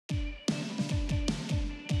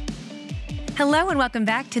Hello and welcome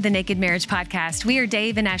back to the Naked Marriage Podcast. We are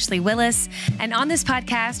Dave and Ashley Willis, and on this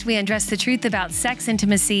podcast, we undress the truth about sex,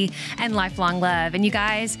 intimacy, and lifelong love. And you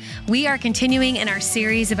guys, we are continuing in our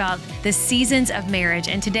series about the seasons of marriage,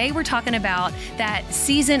 and today we're talking about that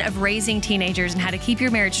season of raising teenagers and how to keep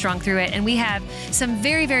your marriage strong through it. And we have some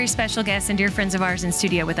very, very special guests and dear friends of ours in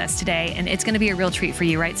studio with us today, and it's going to be a real treat for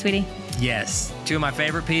you, right, sweetie? Yes. Two of my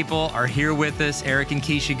favorite people are here with us, Eric and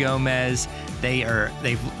Keisha Gomez.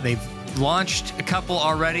 They've launched a couple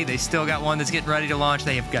already. They still got one that's getting ready to launch.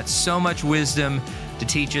 They have got so much wisdom to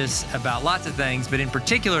teach us about lots of things, but in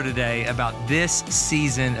particular today about this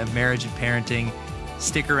season of marriage and parenting.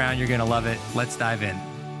 Stick around. You're going to love it. Let's dive in.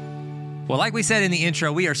 Well, like we said in the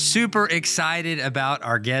intro, we are super excited about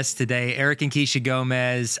our guests today. Eric and Keisha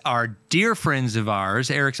Gomez are dear friends of ours.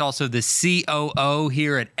 Eric's also the COO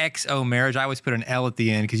here at XO Marriage. I always put an L at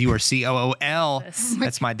the end because you are COOL. Yes.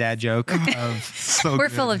 That's my dad joke. We're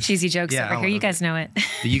full of cheesy jokes over here. You guys know it.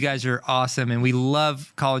 You guys are awesome, and we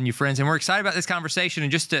love calling you friends. And we're excited about this conversation.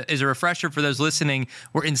 And just as a refresher for those listening,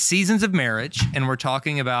 we're in seasons of marriage, and we're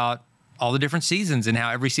talking about all the different seasons and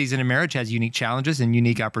how every season of marriage has unique challenges and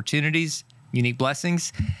unique opportunities, unique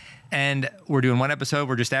blessings. And we're doing one episode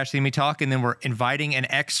where just Ashley and me talk, and then we're inviting an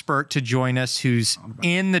expert to join us who's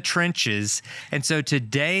in the trenches. And so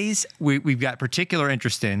today's, we've got particular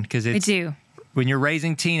interest in, because it's when you're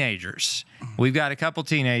raising teenagers. We've got a couple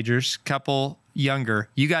teenagers, couple younger.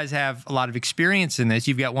 You guys have a lot of experience in this.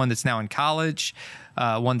 You've got one that's now in college,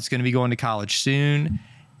 one that's going to be going to college soon.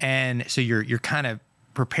 And so you're kind of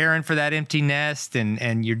preparing for that empty nest,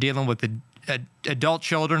 and you're dealing with the adult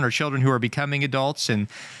children or children who are becoming adults, and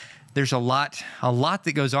there's a lot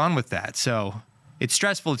that goes on with that. So it's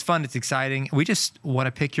stressful, it's fun, it's exciting. We just want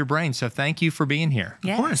to pick your brain. So thank you for being here.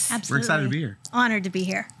 Yes, of course. absolutely. We're excited to be here. Honored to be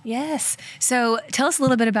here. Yes. So tell us a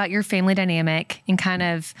little bit about your family dynamic and kind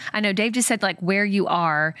of, I know Dave just said like where you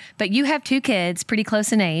are, but you have two kids pretty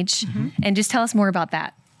close in age, and just tell us more about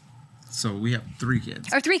that. So we have 3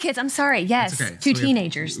 kids. Or 3 kids, I'm sorry. Yes. Okay. Two So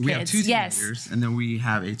teenagers. We have 2 Yes. teenagers, and then we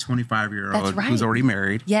have a 25-year-old That's right. who's already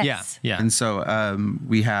married. Yes. Yeah. And so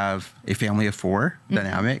we have a family of 4,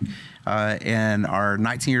 dynamic, and our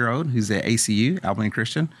 19-year-old who's at ACU, Abilene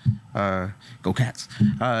Christian. Go Cats.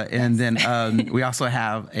 And then we also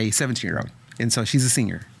have a 17-year-old, and so she's a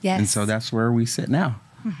senior. Yes. And so that's where we sit now.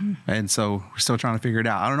 And so we're still trying to figure it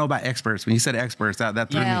out. I don't know about experts. When you said experts, that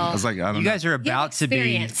threw me. I was like, I don't know. You guys are about to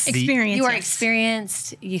be Experience. You are yes.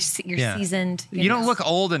 experienced. You're seasoned. You don't look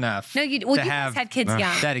old enough. No, you to guys have had kids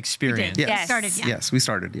young. that experience. Yes. Yes. Started young. Yes, we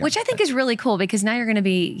started. Yeah. Which I think is really cool because now you're going to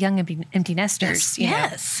be young empty nesters. Yes. you know?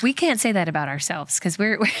 Yes. We can't say that about ourselves because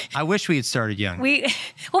we're I wish we had started young. we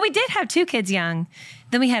did have 2 kids young.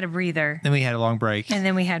 Then we had a breather. Then we had a long break. And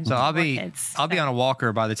then we had So more kids. I'll be on a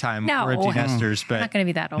walker by the time No. we're empty nesters. But I'm not going to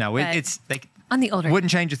be that old. no, but it's like on the older.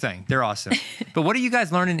 wouldn't change a thing. They're awesome. But what are you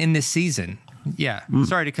guys learning in this season? Yeah.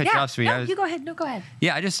 Sorry to cut you Yeah. off, sweetie. No, you go ahead. No, go ahead.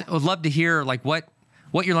 Yeah, I just would love to hear like what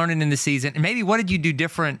you're learning in the season, and maybe what did you do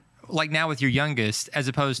different, like now with your youngest, as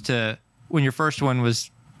opposed to when your first one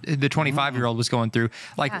was the 25-year-old was going through.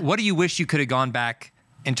 Like, what do you wish you could have gone back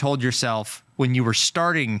and told yourself when you were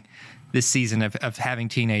starting this season of having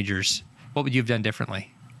teenagers? What would you have done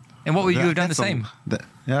differently, and what would you have done the same?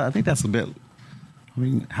 Yeah, I think that's a bit. I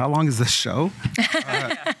mean, how long is this show?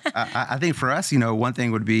 I think for us, one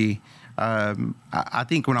thing would be, I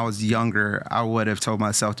think when I was younger, I would have told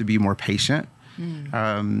myself to be more patient. In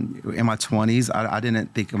my 20s, I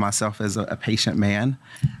didn't think of myself as a patient man.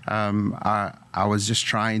 I was just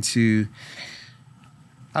trying to,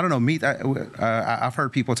 I don't know, I've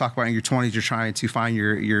heard people talk about in your 20s, you're trying to find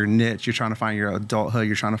your niche, you're trying to find your adulthood,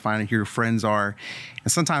 you're trying to find who your friends are.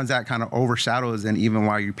 And sometimes that kind of overshadows and even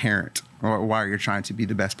while you parent or while you're trying to be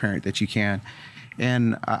the best parent that you can.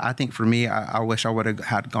 And I think for me, I wish I would have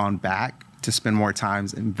had gone back to spend more time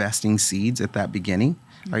investing seeds at that beginning,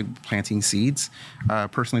 like planting seeds,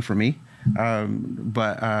 personally for me.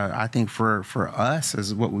 But I think for us,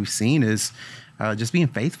 as what we've seen is just being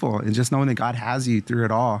faithful and just knowing that God has you through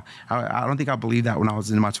it all. I don't think I believed that when I was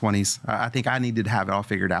in my 20s. I think I needed to have it all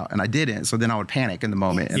figured out, and I didn't. So then I would panic in the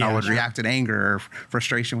moment, and I would react in anger or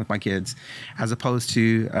frustration with my kids, as opposed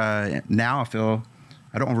to now I feel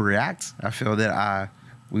I don't overreact. I feel that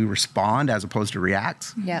we respond as opposed to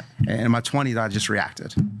react. Yep. And in my 20s, I just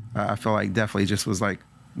reacted. I feel like definitely just was like,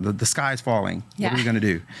 the sky's falling. Yeah. What are we going to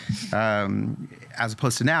do? As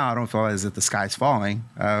opposed to now, I don't feel as if the sky's falling.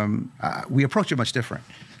 We approach it much different.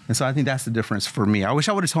 And so I think that's the difference for me. I wish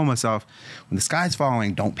I would have told myself, when the sky's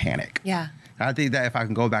falling, don't panic. Yeah. I think that if I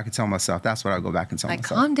can go back and tell myself, that's what I'll go back and tell myself.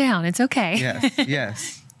 Calm down. It's okay. Yes,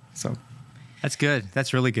 yes. So. That's good.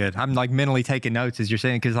 That's really good. I'm like mentally taking notes as you're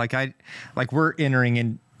saying, because we're entering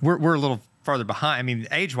and we're a little farther behind. I mean,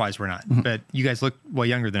 age-wise, we're not, but you guys look way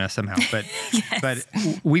younger than us somehow. But Yes. but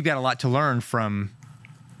we've got a lot to learn from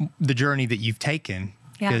the journey that you've taken,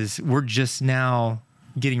 because we're just now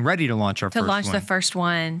getting ready to launch our first one. To launch the first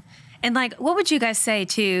one. And like, what would you guys say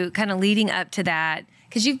to kind of leading up to that?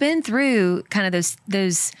 Because you've been through kind of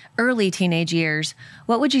those early teenage years.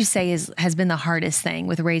 What would you say has been the hardest thing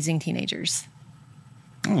with raising teenagers?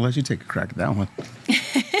 I'll let you take a crack at that one.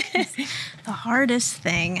 The hardest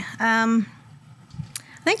thing, I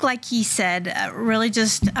think, like he said, really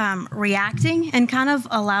just reacting and kind of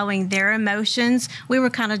allowing their emotions. We were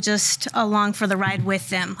kind of just along for the ride with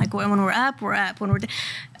them. Like when we're up, we're up. When we're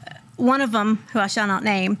one of them, who I shall not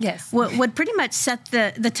name, would pretty much set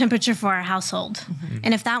the temperature for our household. Mm-hmm.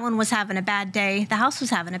 And if that one was having a bad day, the house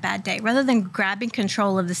was having a bad day. Rather than grabbing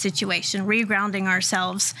control of the situation, regrounding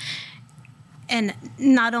ourselves, and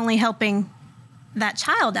not only helping that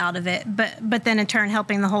child out of it, but then in turn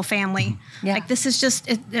helping the whole family. Yeah. Like, this is just,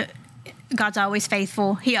 God's always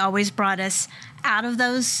faithful. He always brought us out of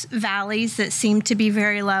those valleys that seem to be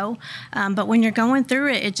very low. But when you're going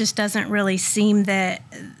through it, it just doesn't really seem that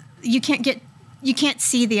you can't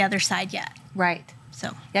see the other side yet. Right. So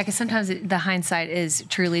yeah, because sometimes the hindsight is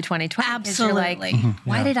truly 20/20. Absolutely. You're like,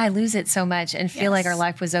 why did I lose it so much and feel like our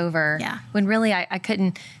life was over? Yeah. When really I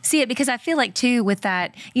couldn't see it, because I feel like too with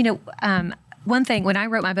that, one thing, when I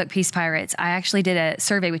wrote my book, Peace Pirates, I actually did a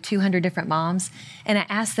survey with 200 different moms, and I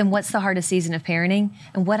asked them, what's the hardest season of parenting?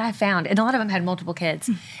 And what I found, and a lot of them had multiple kids,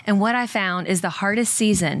 and what I found is the hardest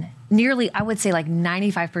season, nearly, I would say like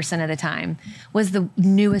 95% of the time, was the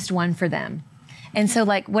newest one for them. And so,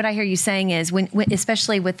 like, what I hear you saying is, when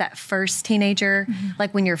especially with that first teenager,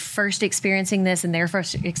 like when you're first experiencing this and they're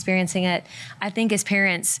first experiencing it, I think as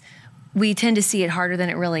parents, we tend to see it harder than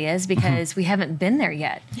it really is, because we haven't been there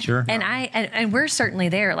yet. Sure. And and we're certainly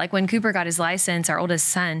there. Like when Cooper got his license, our oldest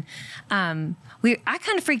son, I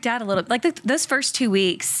kind of freaked out a little. Like those first 2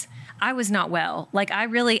 weeks, I was not well. Like I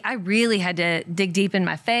really had to dig deep in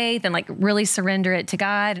my faith and like really surrender it to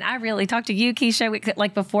God. And I really talked to you, Keisha,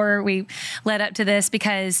 like before we led up to this,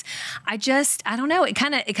 because I don't know. It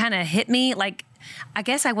kind of hit me like, I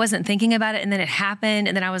guess I wasn't thinking about it, and then it happened,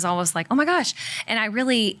 and then I was almost like, oh my gosh. And I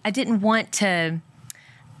didn't want to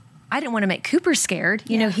make Cooper scared.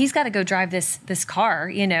 You know, he's got to go drive this car,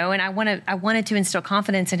 and I wanted to instill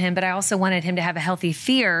confidence in him, but I also wanted him to have a healthy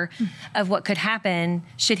fear of what could happen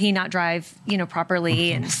should he not drive,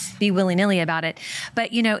 properly and be willy-nilly about it. But,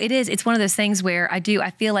 it's one of those things where I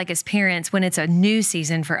feel like as parents, when it's a new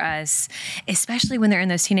season for us, especially when they're in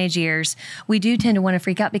those teenage years, we do tend to want to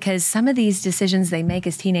freak out, because some of these decisions they make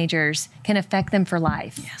as teenagers can affect them for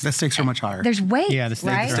life. Yes. The stakes are much higher. There's weight, the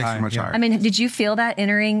stakes are much higher. I mean, did you feel that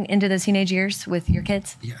entering into those teenage years with your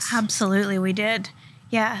kids? Yes. Absolutely, we did.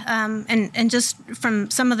 Yeah. And just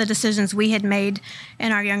from some of the decisions we had made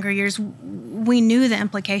in our younger years, we knew the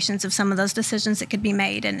implications of some of those decisions that could be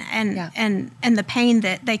made, and the pain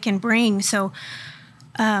that they can bring. So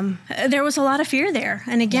there was a lot of fear there.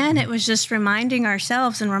 And again, it was just reminding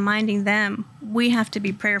ourselves and reminding them, we have to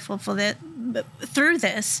be prayerful for that through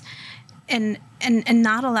this, and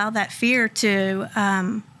not allow that fear to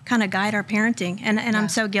kind of guide our parenting. And I'm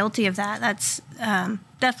so guilty of that. That's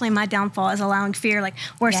definitely my downfall, is allowing fear, like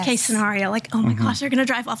worst case scenario, like, oh my gosh, they're going to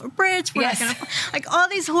drive off a bridge. We're not gonna, like all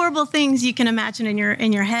these horrible things you can imagine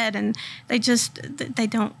in your head. And they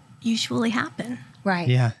don't usually happen. Right.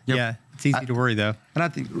 Yeah. Yep. Yeah. It's easy to worry, though. And I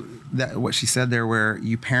think that what she said there, where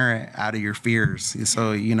you parent out of your fears.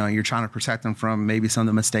 So, you're trying to protect them from maybe some of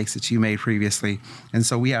the mistakes that you made previously. And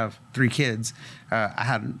so we have 3 kids. I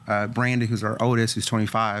had Brandon, who's our oldest, who's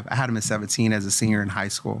 25. I had him at 17 as a senior in high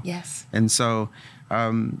school. Yes. And so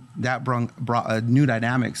that brought a new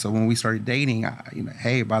dynamic. So when we started dating,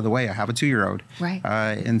 hey, by the way, I have a 2-year-old. Right.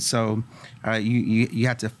 And so you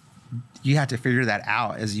have to figure that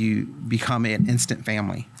out as you become an instant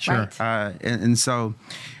family. Sure. And so,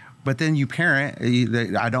 but then you parent.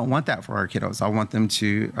 I don't want that for our kiddos. I want them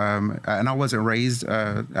to, and I wasn't raised,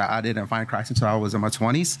 I didn't find Christ until I was in my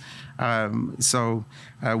 20s. So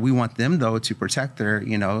we want them, though, to protect their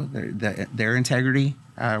integrity.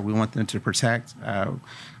 We want them to protect,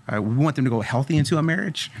 we want them to go healthy into a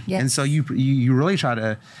marriage. Yes. And so you really try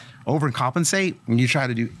to overcompensate, and you try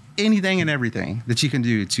to do anything and everything that you can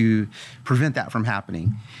do to prevent that from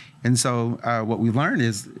happening. And so what we learned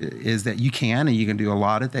is that you can do a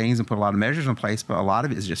lot of things and put a lot of measures in place, but a lot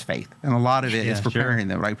of it is just faith. And a lot of it is preparing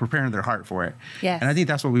them, like preparing their heart for it. Yes. And I think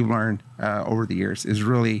that's what we've learned over the years is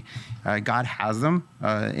really God has them.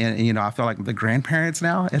 And I feel like the grandparents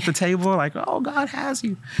now at the table, like, oh, God has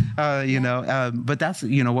you, but that's,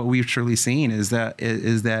 what we've truly seen is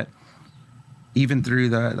that even through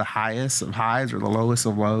the highest of highs or the lowest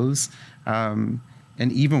of lows,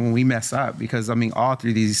 and even when we mess up, because all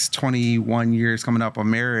through these 21 years coming up on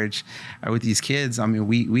marriage with these kids,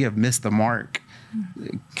 we have missed the mark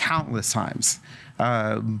countless times.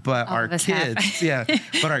 But our kids,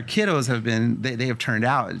 but our kiddos have been, they have turned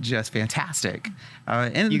out just fantastic.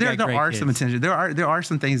 And there are some intentions. There are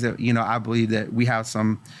some things that, I believe that we have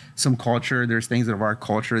some culture. There's things of our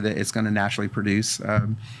culture that it's going to naturally produce.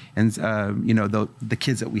 The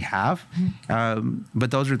kids that we have. But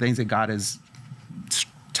those are things that God has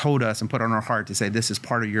told us and put on our heart to say, this is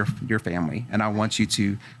part of your family, and I want you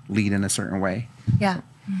to lead in a certain way. Yeah.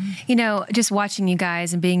 Just watching you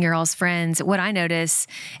guys and being your all's friends, what I notice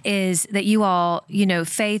is that you all,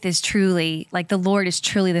 faith is truly, like the Lord is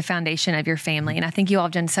truly the foundation of your family. And I think you all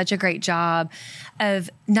have done such a great job of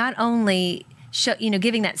not only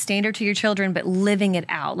giving that standard to your children, but living it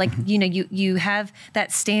out. Like, you have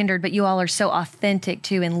that standard, but you all are so authentic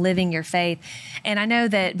too in living your faith. And I know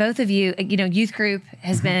that both of you, youth group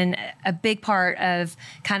has been a big part of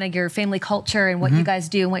kind of your family culture and what you guys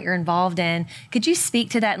do and what you're involved in. Could you speak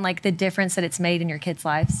to that and like the difference that it's made in your kids'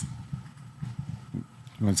 lives?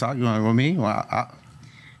 You want to talk? You want me? Well,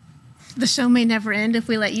 the show may never end if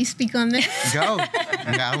we let you speak on this. Go.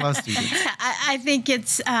 I love speaking. I think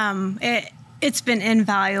it's been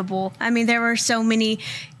invaluable. There were so many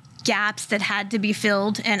gaps that had to be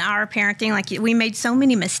filled in our parenting. Like, we made so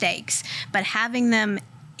many mistakes, but having them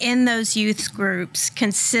in those youth groups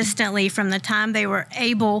consistently from the time they were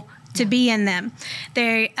able to be in them,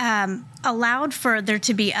 they allowed for there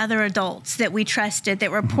to be other adults that we trusted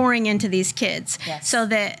that were pouring into these kids, so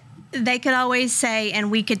that they could always say,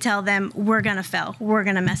 and we could tell them, we're going to fail, we're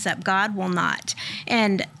going to mess up, God will not.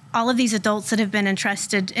 And all of these adults that have been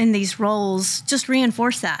entrusted in these roles just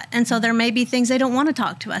reinforce that. And so there may be things they don't want to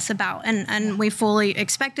talk to us about. And we fully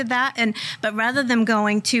expected that. But rather than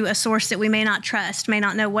going to a source that we may not trust, may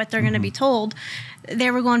not know what they're going to be told,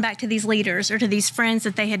 they were going back to these leaders or to these friends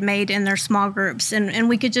that they had made in their small groups. And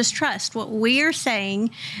we could just trust what we are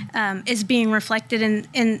saying is being reflected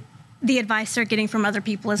in the advice they're getting from other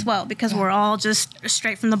people as well, because we're all just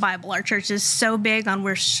straight from the Bible. Our church is so big on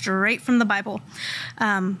we're straight from the Bible.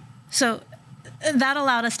 So that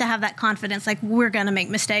allowed us to have that confidence, like we're going to make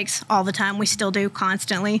mistakes all the time. We still do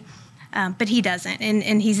constantly, but he doesn't.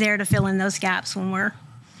 And he's there to fill in those gaps when we're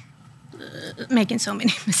making so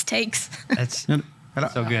many mistakes.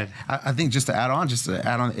 That's so good. I think just to add on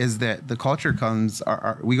is that the culture comes,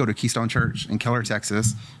 we go to Keystone Church in Keller,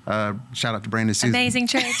 Texas. Shout out to Brandon Susan. Amazing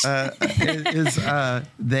church.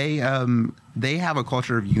 They have a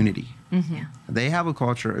culture of unity. Mm-hmm. They have a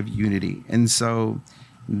culture of unity. And so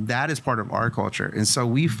that is part of our culture. And so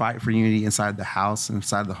we fight for unity inside the house,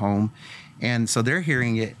 inside the home. And so they're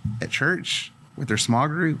hearing it at church with their small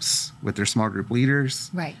groups, with their small group leaders.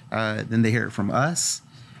 Right. Then they hear it from us.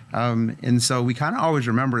 And so we kind of always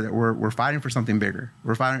remember that we're fighting for something bigger.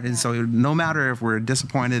 We're fighting, and so no matter if we're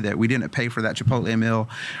disappointed that we didn't pay for that Chipotle meal,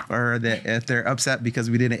 or that if they're upset because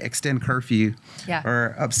we didn't extend curfew,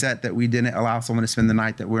 or upset that we didn't allow someone to spend the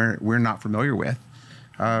night that we're not familiar with,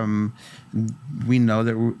 we know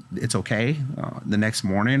that it's okay. The next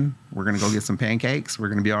morning, we're going to go get some pancakes. We're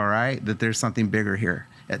going to be all right, that there's something bigger here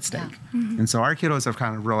at stake. Yeah. Mm-hmm. And so our kiddos have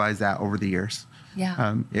kind of realized that over the years.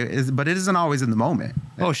 Yeah. But it isn't always in the moment.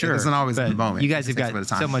 Oh, sure. It isn't always in the moment. You guys have got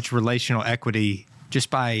so much relational equity just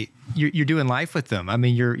by you're doing life with them. I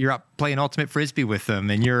mean, you're out playing ultimate frisbee with them,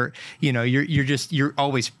 and you're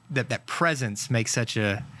always that presence makes such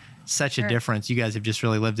a difference. You guys have just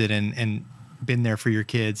really lived it and been there for your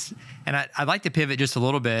kids. And I'd like to pivot just a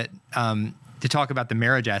little bit to talk about the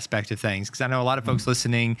marriage aspect of things, because I know a lot of folks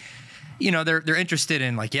listening, they're interested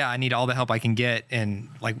in I need all the help I can get, and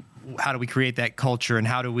how do we create that culture, and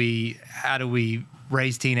how do we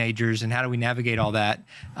raise teenagers, and how do we navigate all that?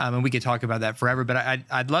 And we could talk about that forever, but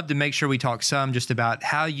I'd love to make sure we talk some just about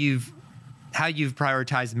how you've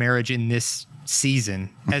prioritized marriage in this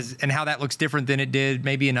season, and how that looks different than it did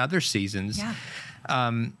maybe in other seasons. Yeah.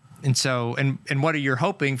 And so, and what are you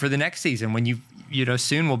hoping for the next season when you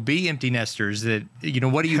soon will be empty nesters? That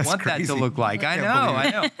what do you want crazy. That to look like? I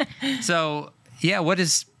know. So yeah, what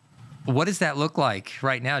does that look like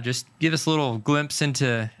right now? Just give us a little glimpse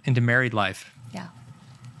into married life. Yeah.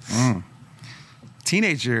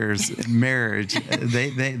 teenagers in marriage,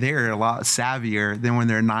 they are a lot savvier than when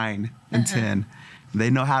they're 9 and 10. They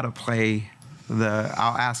know how to play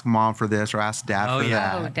I'll ask mom for this or ask dad for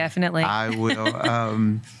that. Oh, definitely. I will.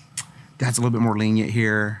 Dad's a little bit more lenient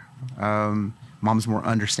here. Mom's more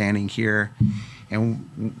understanding here.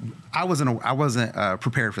 And I wasn't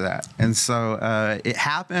prepared for that. And so it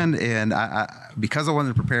happened. And because I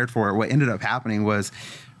wasn't prepared for it, what ended up happening was,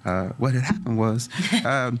 was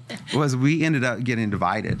we ended up getting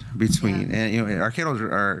divided between, and our kiddos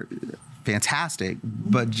are fantastic,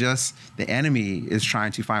 but just the enemy is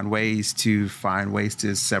trying to find ways to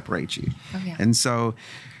separate you. Oh, yeah. And so,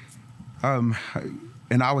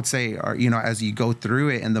 and I would say, as you go through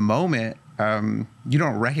it in the moment, you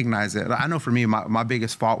don't recognize it. I know for me, my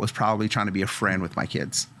biggest fault was probably trying to be a friend with my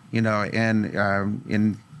kids, but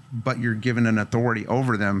you're given an authority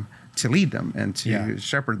over them to lead them and to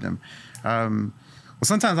shepherd them. Well,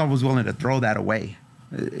 sometimes I was willing to throw that away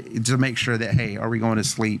to make sure that, hey, are we going to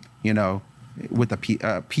sleep, with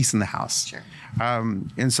a peace in the house? Sure.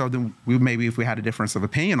 And so then if we had a difference of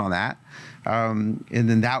opinion on that, and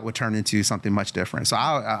then that would turn into something much different. So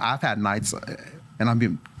I've had nights, and I'm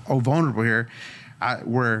being vulnerable here,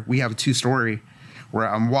 where we have a 2-story where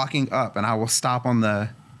I'm walking up and I will stop on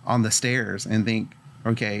the stairs and think,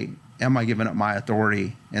 okay, am I giving up my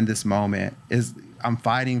authority in this moment? I'm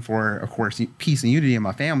fighting for, of course, peace and unity in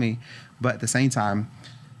my family, but at the same time,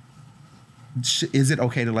 is it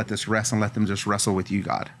okay to let this rest and let them just wrestle with you,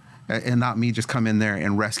 God? And not me just come in there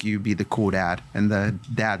and rescue, be the cool dad and the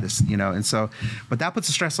dad that's, and so, but that puts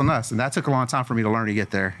the stress on us. And that took a long time for me to learn to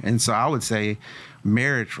get there. And so I would say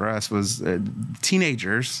marriage for us was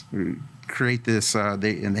teenagers create this,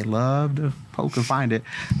 they love to poke and find it.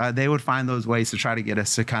 They would find those ways to try to get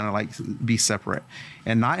us to kind of like be separate.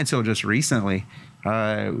 And not until just recently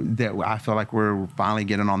that I feel like we're finally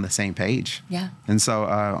getting on the same page. Yeah. And so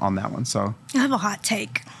on that one, so. I have a hot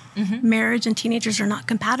take. Marriage and teenagers are not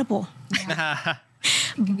compatible.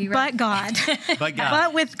 But God.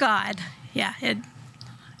 But with God. Yeah.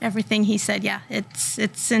 Everything he said,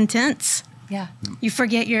 it's intense. Yeah. You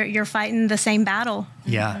forget you're fighting the same battle.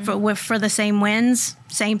 Yeah. For the same wins,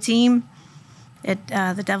 same team.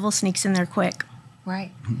 The devil sneaks in there quick.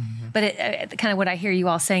 Right. But kind of what I hear you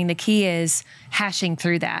all saying, the key is hashing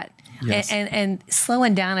through that. Yes. And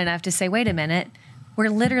slowing down enough to say, wait a minute, we're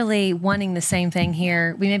literally wanting the same thing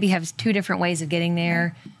here. We maybe have 2 different ways of getting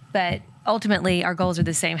there, but ultimately our goals are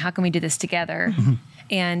the same. How can we do this together?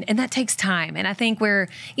 And that takes time. And I think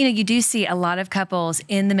you do see a lot of couples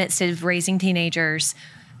in the midst of raising teenagers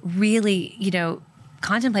really,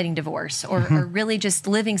 contemplating divorce or really just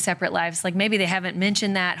living separate lives. Like maybe they haven't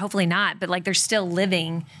mentioned that, hopefully not, but like they're still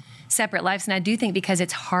living separate lives. And I do think because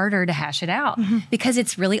it's harder to hash it out because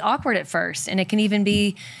it's really awkward at first. And it can even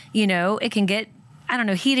be, it can get,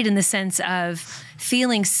 heated in the sense of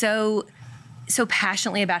feeling so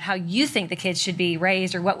passionately about how you think the kids should be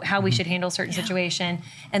raised or how we should handle a certain situation.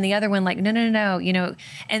 And the other one, like, no.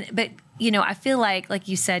 But I feel like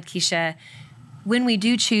you said, Keisha, when we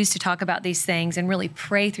do choose to talk about these things and really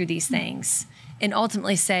pray through these things and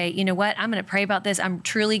ultimately say, you know what, I'm going to pray about this. I'm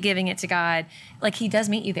truly giving it to God. Like he does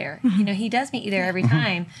meet you there. He does meet you there every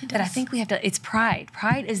time. But I think we have to, it's pride.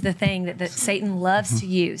 Pride is the thing that Satan loves to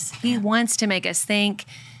use. He wants to make us think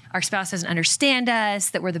our spouse doesn't understand us,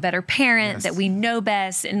 that we're the better parent, that we know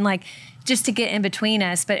best, and like just to get in between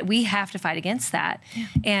us. But we have to fight against that. Yeah.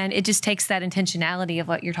 And it just takes that intentionality of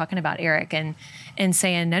what you're talking about, Eric, and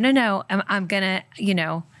saying, no, I'm going to,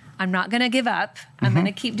 I'm not going to give up. I'm going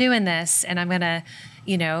to keep doing this. And I'm going to,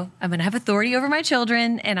 I'm going to have authority over my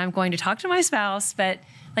children and I'm going to talk to my spouse. But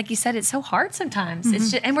like you said, it's so hard sometimes.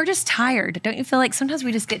 It's just, and we're just tired. Don't you feel like sometimes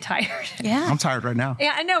we just get tired? Yeah. I'm tired right now.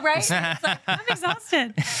 Yeah, I know, right? It's like, I'm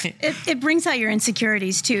exhausted. It brings out your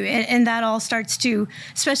insecurities too. And that all starts to,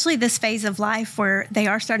 especially this phase of life where they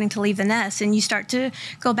are starting to leave the nest and you start to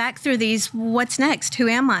go back through these, what's next? Who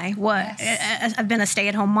am I? I've been a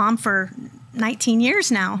stay-at-home mom for 19 years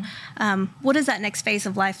now. What does that next phase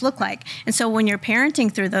of life look like? And so when you're parenting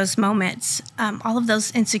through those moments, all of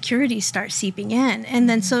those insecurities start seeping in. And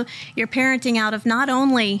then so you're parenting out of not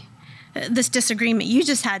only this disagreement you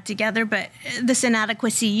just had together, but this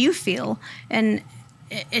inadequacy you feel. And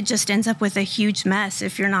it just ends up with a huge mess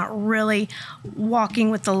if you're not really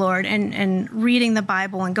walking with the Lord and reading the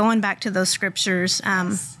Bible and going back to those scriptures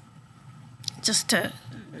just to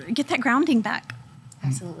get that grounding back.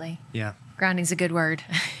 Absolutely. Yeah. Grounding's a good word.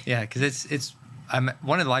 Yeah, because it's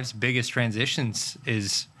one of life's biggest transitions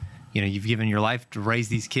is, you've given your life to raise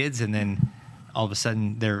these kids, and then all of a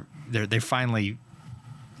sudden they're finally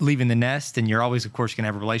leaving the nest, and you're always, of course, going to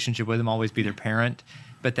have a relationship with them, always be their parent,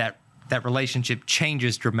 but that that relationship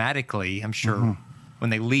changes dramatically, I'm sure,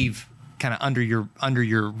 when they leave kind of under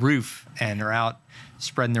your roof and are out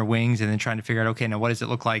spreading their wings and then trying to figure out, okay, now what does it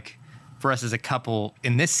look like for us as a couple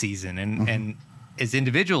in this season and as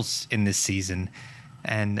individuals in this season?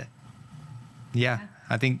 And yeah,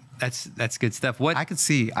 I think that's good stuff. What I could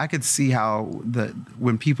see how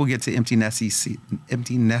when people get to empty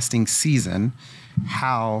nesting season,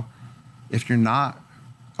 how if you're not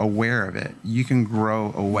aware of it, you can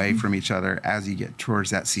grow away from each other as you get towards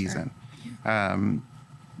that season.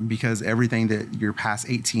 Because everything that your past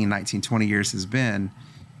 18, 19, 20 years has been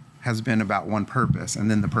about one purpose, and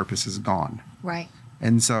then the purpose is gone. Right.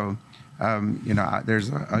 And so, there's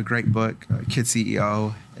a great book, Kid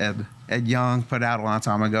CEO, Ed Young put out a long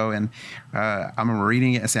time ago, and I remember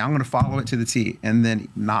reading it and saying, I'm going to follow it to the T, and then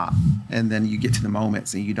not. And then you get to the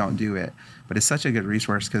moments and you don't do it. But it's such a good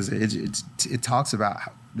resource because it talks about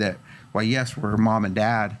that, well, yes, we're mom and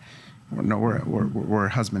dad. No, we're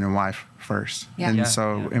husband and wife first. Yeah. And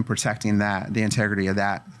so in protecting that, the integrity of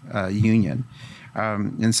that union.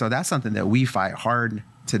 And so that's something that we fight hard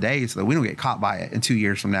today so that we don't get caught by it in 2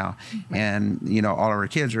 years from now. And, all of our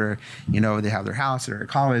kids are, they have their house, they're at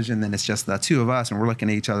college, and then it's just the two of us, and we're looking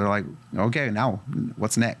at each other like, okay, now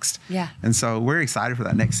what's next? Yeah. And so we're excited for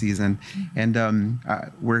that next season. And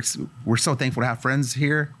we're so thankful to have friends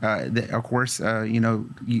here. That, of course,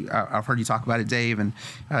 I've heard you talk about it, Dave, and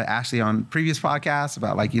Ashley on previous podcasts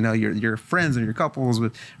about your friends and your couples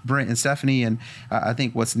with Brent and Stephanie. And I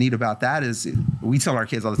think what's neat about that is we tell our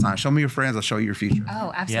kids all the time, show me your friends, I'll show you your future.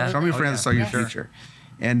 Oh, absolutely. Yeah. Show me your friends, I'll show you your Sure. future.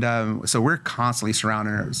 And so we're constantly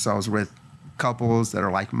surrounding ourselves with couples that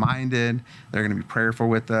are like-minded. They're going to be prayerful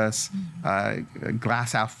with us.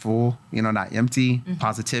 Glass half full, not empty.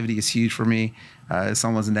 Positivity is huge for me. If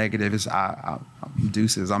someone's negative, I'm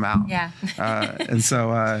deuces, I'm out. Yeah. And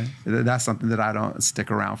so that's something that I don't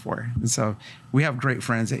stick around for. And so we have great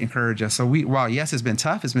friends that encourage us. So while yes, it's been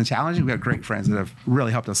tough, it's been challenging, we have great friends that have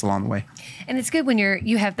really helped us along the way. And it's good when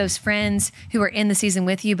you have those friends who are in the season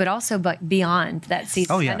with you, but also beyond that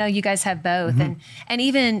season. Oh, yeah. I know you guys have both, and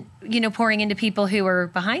even pouring into people who are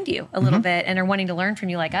behind you a little bit and are wanting to learn from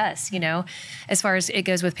you, like us. As far as it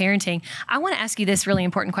goes with parenting, I want to ask you this really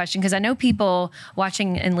important question because I know people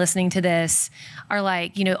watching and listening to this are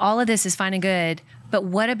like, all of this is fine and good, but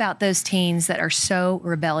what about those teens that are so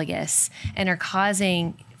rebellious and are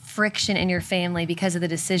causing friction in your family because of the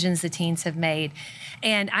decisions the teens have made?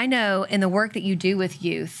 And I know in the work that you do with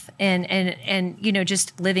youth and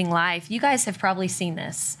just living life, you guys have probably seen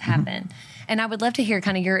this happen. And I would love to hear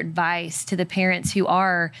kind of your advice to the parents who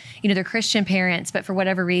are, they're Christian parents, but for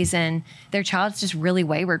whatever reason, their child's just really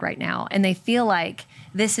wayward right now. And they feel like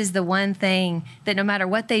this is the one thing that no matter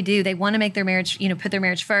what they do, they want to make their marriage, put their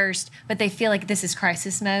marriage first, but they feel like this is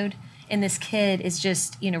crisis mode. And this kid is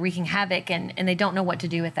just, wreaking havoc and they don't know what to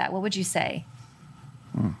do with that. What would you say?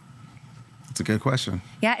 That's a good question.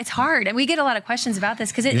 Yeah, it's hard. And we get a lot of questions about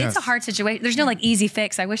this because it's a hard situation. There's no easy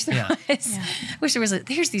fix. I wish there was. Yeah. Wish there was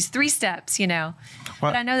here's these 3 steps,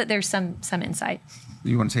 But I know that there's some insight.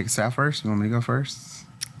 You want to take a stab first? You want me to go first?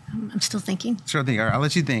 I'm still thinking. Sure thing. All right, I'll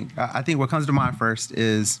let you think. I think what comes to mind first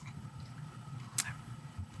is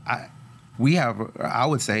I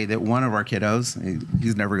would say that one of our kiddos,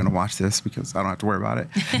 he's never going to watch this because I don't have to worry about it.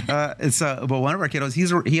 But one of our kiddos,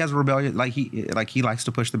 he has a rebellion, he likes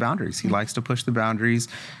to push the boundaries. He likes to push the boundaries.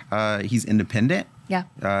 He's independent. Yeah.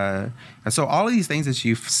 And so all of these things that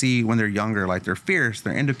you see when they're younger, like they're fierce,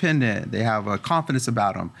 they're independent, they have a confidence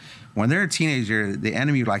about them. When they're a teenager, the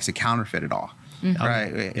enemy likes to counterfeit it all.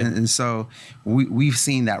 Right. Yeah. And so we've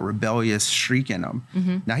seen that rebellious streak in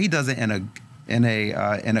him. Now he does it in a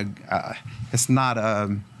it's not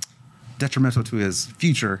detrimental to his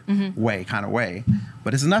future kind of way,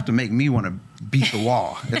 but it's enough to make me want to beat the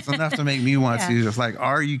wall. It's enough to make me want to just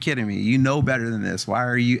are you kidding me? You know better than this. Why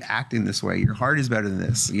are you acting this way? Your heart is better than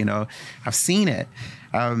this. I've seen it.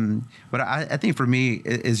 But I think for me,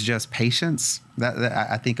 it's just patience. That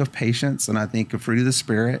I think of patience, and I think of fruit of the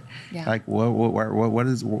Spirit. Yeah. Like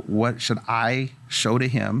what should I show to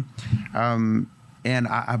him? And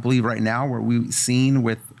I believe right now what we've seen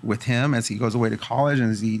with him as he goes away to college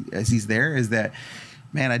and as he's there is that,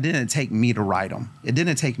 man, it didn't take me to write him. It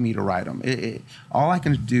didn't take me to write him. All I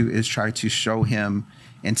can do is try to show him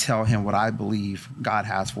and tell him what I believe God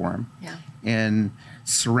has for him. Yeah. And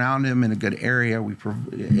surround him in a good area.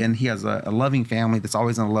 And he has a loving family that's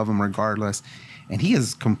always going to love him regardless. And he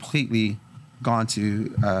has completely gone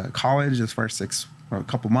to college his first a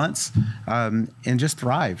couple months, and just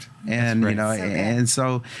thrived. And, and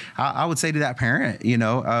so I would say to that parent, you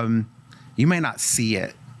may not see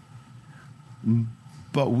it,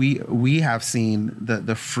 but we have seen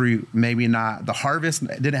the fruit. Maybe not the harvest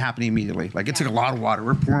didn't happen immediately. Like it took a lot of water.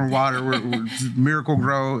 We're pouring water. We're Miracle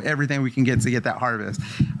Grow everything we can get to get that harvest,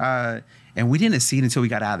 and we didn't see it until we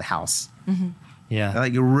got out of the house. Mm-hmm. Yeah,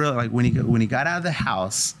 like when he got out of the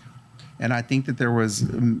house, and I think that there was,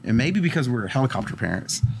 and maybe because we were helicopter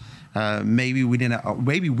parents, maybe we didn't.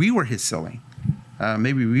 Maybe we were his ceiling.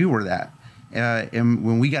 Maybe we were that. And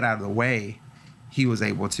when we got out of the way, he was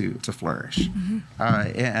able to flourish. Mm-hmm.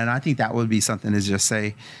 And I think that would be something to just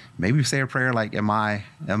say, maybe say a prayer like, am I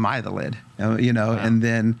the lid? And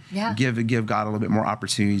then give God a little bit more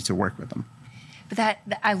opportunity to work with them. But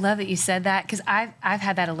I love that you said that, because I've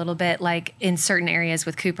had that a little bit, like in certain areas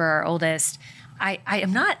with Cooper, our oldest. I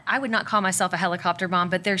would not call myself a helicopter mom,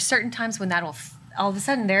 but there's certain times when that'll all of a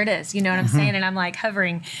sudden there it is, you know what I'm saying? And I'm like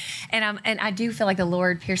hovering, and I do feel like the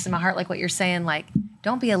Lord pierced in my heart, like what you're saying, like,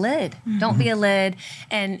 don't be a lid. Don't be a lid.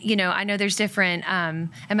 And, I know there's different, I'm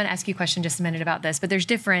going to ask you a question just a minute about this, but there's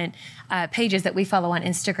different pages that we follow on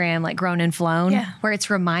Instagram, like Grown and Flown, where it's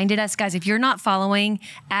reminded us, guys, if you're not following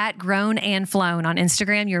at Grown and Flown on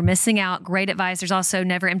Instagram, you're missing out. Great advice. There's also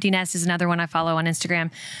Never Empty Nest is another one I follow on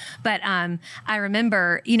Instagram. But I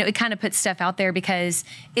remember, it kind of puts stuff out there because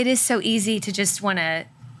it is so easy to just want to,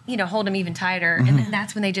 hold them even tighter. And then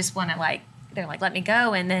that's when they just want to they're like, let me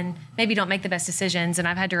go. And then maybe don't make the best decisions. And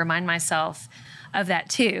I've had to remind myself of that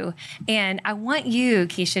too. And I want you,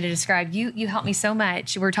 Keisha, to describe, you helped me so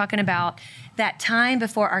much. We're talking about that time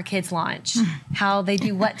before our kids launch, how they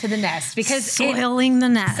do what to the nest, because soiling the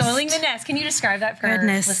nest. Soiling the nest. Can you describe that for our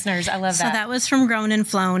listeners? I love that. So that was from Grown and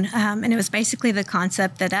Flown. And it was basically the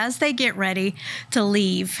concept that as they get ready to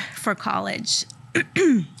leave for college,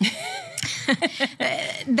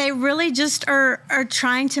 they really just are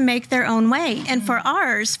trying to make their own way. And for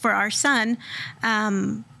our son,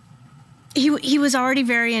 he was already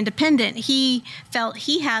very independent. He felt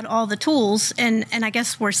he had all the tools, and I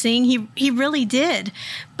guess we're seeing he really did.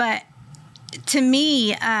 But to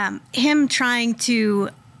me, him trying to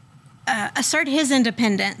assert his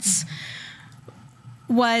independence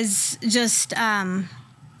was just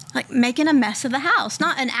like making a mess of the house,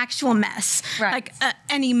 not an actual mess, like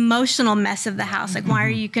an emotional mess of the house. Like, why are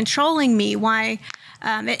you controlling me? Why?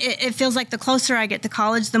 It feels like the closer I get to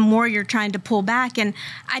college, the more you're trying to pull back. And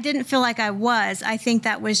I didn't feel like I was. I think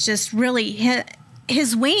that was just really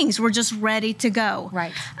his wings were just ready to go.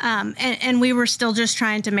 Right. And we were still just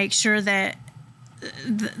trying to make sure that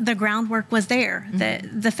the groundwork was there,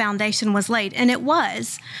 that the foundation was laid. And it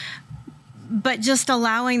was. But just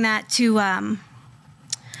allowing that to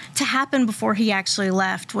happen before he actually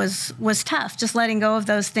left was tough. Just letting go of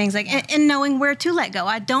those things, and knowing where to let go.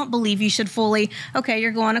 I don't believe you should fully, okay,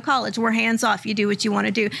 you're going to college, we're hands off, you do what you want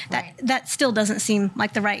to do. That still doesn't seem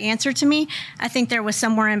like the right answer to me. I think there was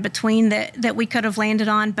somewhere in between that we could have landed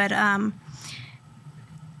on, but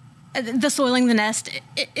the soiling the nest,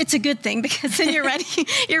 it's a good thing, because then you're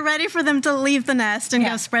ready for them to leave the nest and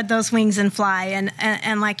go spread those wings and fly.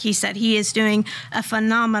 And like he said, he is doing a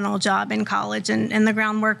phenomenal job in college, and the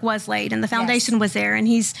groundwork was laid and the foundation was there, and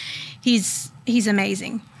he's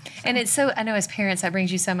amazing. And it's so, I know as parents that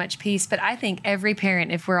brings you so much peace, but I think every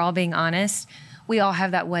parent, if we're all being honest, we all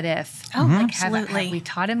have that what if. Absolutely. Have we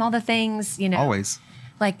taught him all the things, Always.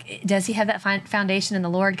 Like, does he have that foundation in the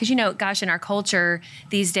Lord? Because, gosh, in our culture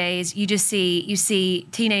these days, you see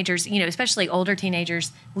teenagers, especially older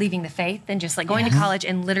teenagers, leaving the faith and just going to college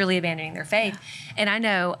and literally abandoning their faith. And I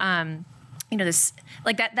know, this,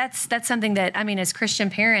 that's something that, as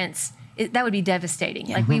Christian parents, that would be devastating.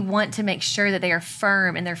 Like, we want to make sure that they are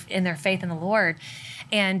firm in their faith in the Lord,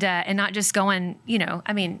 and not just going,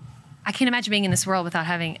 I can't imagine being in this world without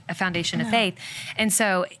having a foundation of faith. And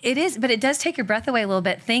so it is, but it does take your breath away a little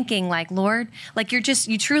bit, thinking like, Lord, like you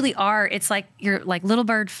truly are, it's like you're like little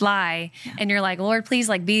bird fly, and you're like, Lord, please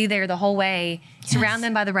be there the whole way. Surround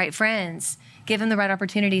them by the right friends, give them the right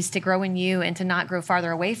opportunities to grow in you and to not grow farther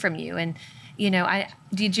away from you. And,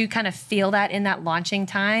 did you kind of feel that in that launching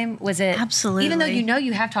time? Was it? Absolutely. Even though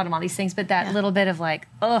you have taught them all these things, but that little bit of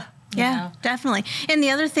definitely. And the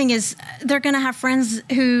other thing is, they're going to have friends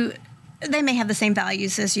who, they may have the same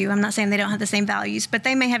values as you. I'm not saying they don't have the same values, but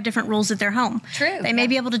they may have different rules at their home. True. They may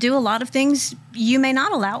be able to do a lot of things you may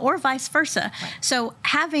not allow, or vice versa. Right. So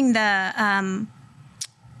having the,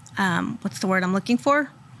 what's the word I'm looking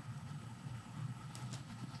for?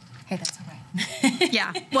 Hey, that's okay.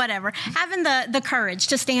 Yeah, whatever. Having the courage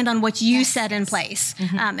to stand on what you set in place,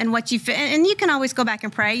 and what you and you can always go back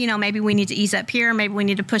and pray. Maybe we need to ease up here, maybe we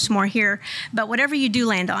need to push more here. But whatever you do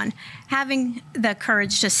land on, having the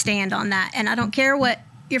courage to stand on that. And I don't care what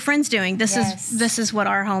your friend's doing. This is what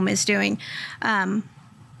our home is doing.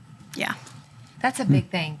 Yeah. That's a big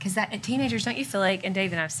thing, because teenagers, don't you feel like, and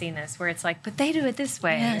Dave and I've seen this, where it's like, but they do it this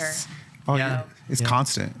way. Yes. Oh, Yeah. It's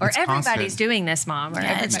constant. Or It's everybody's constant. doing this, Mom. Or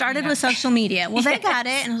Yeah, it started with social media. Well, they got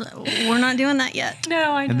it, and we're not doing that yet.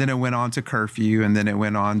 No, I know. And then it went on to curfew, and then it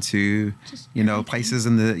went on to, places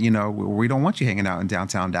in the, we don't want you hanging out in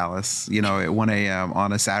downtown Dallas, at 1 a.m.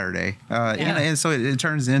 on a Saturday. And so it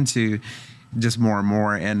turns into just more and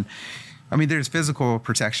more. And I mean, there's physical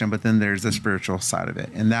protection, but then there's the spiritual side of it.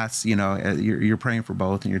 And that's, you're praying for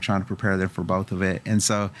both, and you're trying to prepare them for both of it. And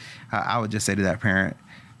so I would just say to that parent,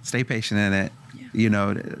 stay patient in it.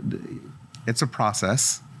 It's a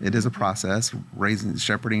process. It is a process.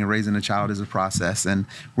 Shepherding and raising a child is a process, and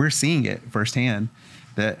we're seeing it firsthand.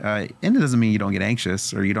 That and it doesn't mean you don't get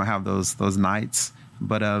anxious or you don't have those nights.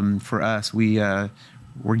 But for us,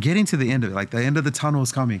 we're getting to the end of it. Like, the end of the tunnel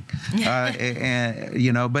is coming,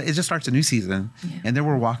 and but it just starts a new season, and then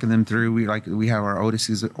we're walking them through. We have our oldest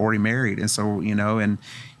who's already married, and so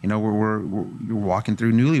we're walking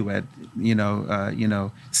through newlywed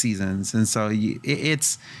seasons, and so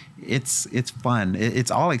it's fun.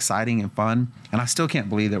 It's all exciting and fun, and I still can't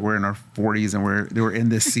believe that we're in our 40s and we're in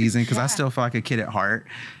this season, because I still feel like a kid at heart.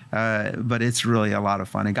 But it's really a lot of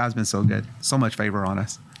fun, and God's been so good, so much favor on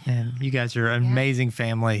us. Yeah, you guys are an amazing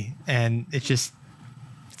family, and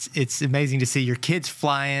it's amazing to see your kids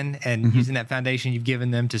flying and using that foundation you've given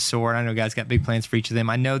them to soar. I know God's got big plans for each of them.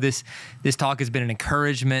 I know this talk has been an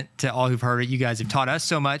encouragement to all who've heard it. You guys have taught us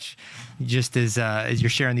so much, just as you're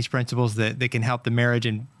sharing these principles that can help the marriage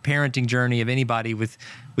and parenting journey of anybody with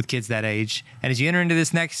kids that age. And as you enter into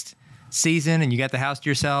this next season and you got the house to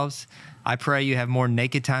yourselves, I pray you have more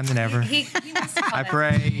naked time than ever. I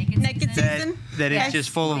pray Naked season. that it's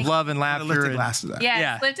just full of love and laughter. Lift the and- glass to that.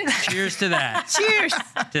 Yeah. Cheers to that.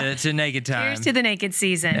 Cheers. to naked time. Cheers to the naked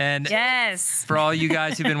season. And yes. For all you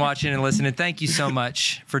guys who've been watching and listening, thank you so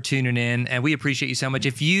much for tuning in, and we appreciate you so much.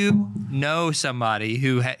 If you know somebody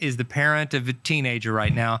who is the parent of a teenager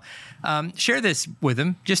right now, share this with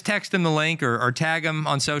them. Just text them the link or tag them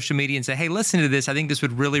on social media and say, hey, listen to this. I think this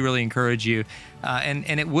would really, really encourage you.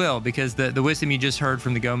 And it will, because the wisdom you just heard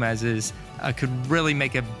from the Gomez's could really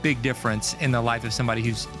make a big difference in the life of somebody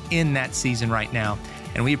who's in that season right now.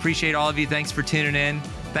 And we appreciate all of you. Thanks for tuning in.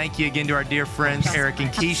 Thank you again to our dear friends, Eric and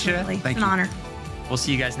Keisha. Absolutely. Thank An you. honor. We'll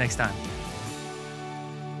see you guys next time.